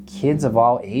Kids of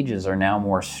all ages are now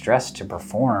more stressed to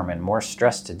perform and more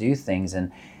stressed to do things,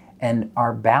 and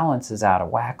our balance is out of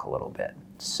whack a little bit.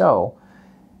 So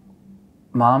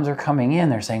moms are coming in,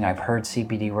 they're saying, I've heard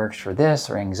CBD works for this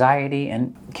or anxiety,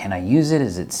 and can I use it?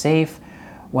 Is it safe?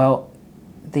 Well,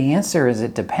 the answer is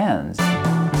it depends.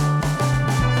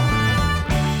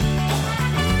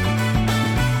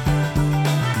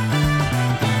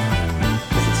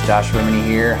 Josh Rimini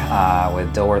here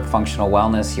with Dilworth Functional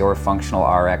Wellness, your Functional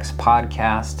RX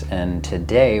podcast, and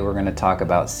today we're going to talk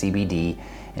about CBD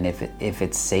and if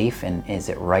it's safe and is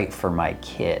it right for my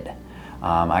kid.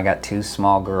 I got two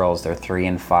small girls, they're 3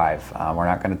 and 5. We're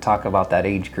not going to talk about that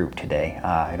age group today.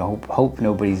 I hope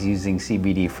nobody's using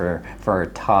CBD for a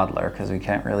toddler because we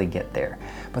can't really get there.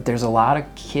 But there's a lot of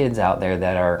kids out there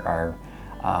that are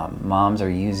moms are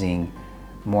using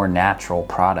more natural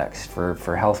products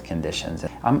for health conditions.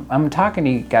 I'm talking to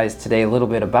you guys today a little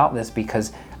bit about this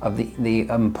because of the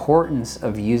importance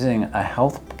of using a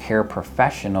healthcare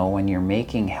professional when you're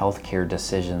making healthcare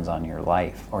decisions on your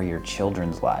life or your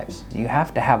children's lives. You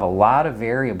have to have a lot of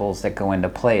variables that go into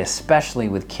play, especially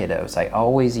with kiddos. I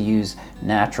always use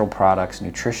natural products,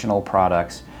 nutritional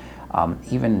products,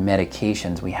 even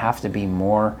medications. We have to be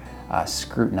more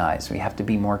scrutinized. We have to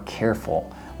be more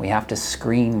careful. We have to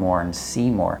screen more and see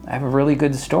more. I have a really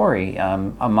good story.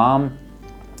 A mom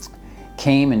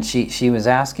came and she was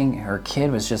asking, her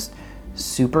kid was just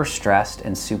super stressed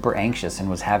and super anxious and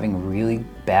was having really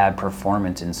bad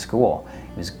performance in school.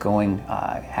 He was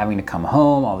having to come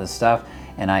home, all this stuff.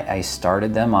 And I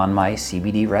started them on my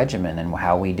CBD regimen and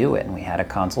how we do it. And we had a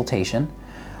consultation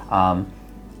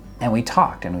and we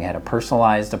talked and we had a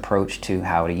personalized approach to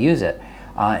how to use it.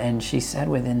 And she said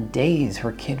within days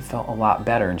her kid felt a lot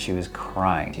better and she was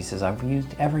crying. She says, I've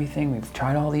used everything, we've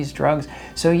tried all these drugs.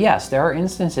 So yes, there are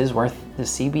instances where the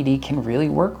CBD can really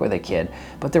work with a kid,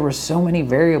 but there were so many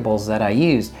variables that I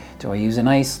used. Do I use an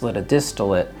isolate, a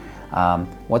distillate?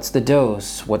 What's the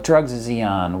dose? What drugs is he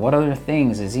on? What other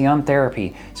things? Is he on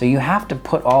therapy? So you have to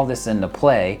put all this into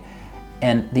play.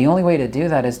 And the only way to do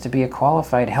that is to be a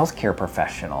qualified healthcare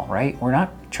professional, right? We're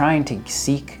not trying to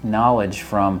seek knowledge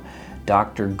from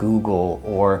Dr. Google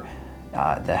or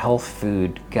the health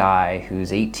food guy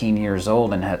who's 18 years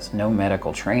old and has no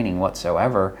medical training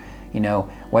whatsoever. You know,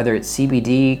 whether it's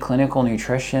CBD, clinical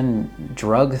nutrition,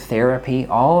 drug therapy,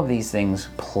 all of these things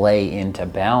play into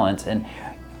balance. And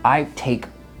I take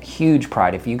huge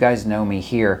pride, if you guys know me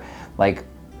here, like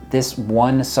this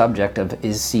one subject of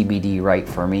is CBD right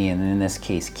for me, and in this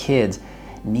case kids,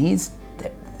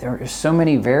 there are so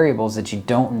many variables that you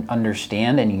don't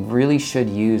understand, and you really should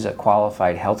use a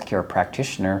qualified healthcare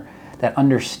practitioner that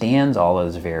understands all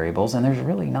those variables, and there's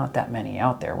really not that many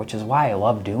out there, which is why I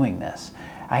love doing this.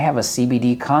 I have a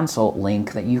CBD consult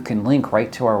link that you can link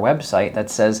right to our website that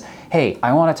says, hey,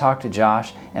 I want to talk to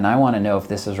Josh and I want to know if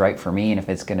this is right for me and if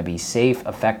it's going to be safe,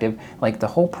 effective. Like the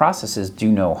whole process is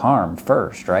do no harm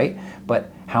first, right?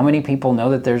 But how many people know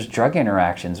that there's drug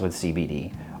interactions with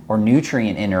CBD? Or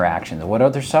nutrient interactions? What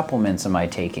other supplements am I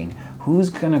taking? Who's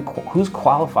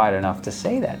qualified enough to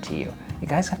say that to you? You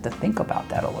guys have to think about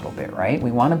that a little bit, right?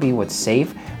 We want to be what's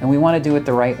safe and we want to do it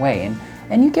the right way.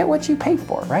 And you get what you pay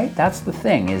for, right? That's the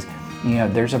thing is, you know,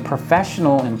 there's a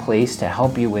professional in place to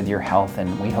help you with your health,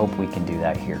 and we hope we can do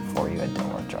that here for you at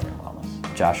Dilworth Drug and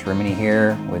Wellness. Josh Rimini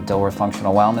here with Dilworth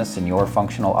Functional Wellness and your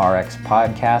Functional RX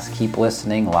podcast. Keep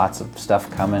listening, lots of stuff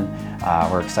coming.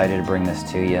 We're excited to bring this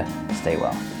to you. Stay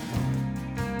well.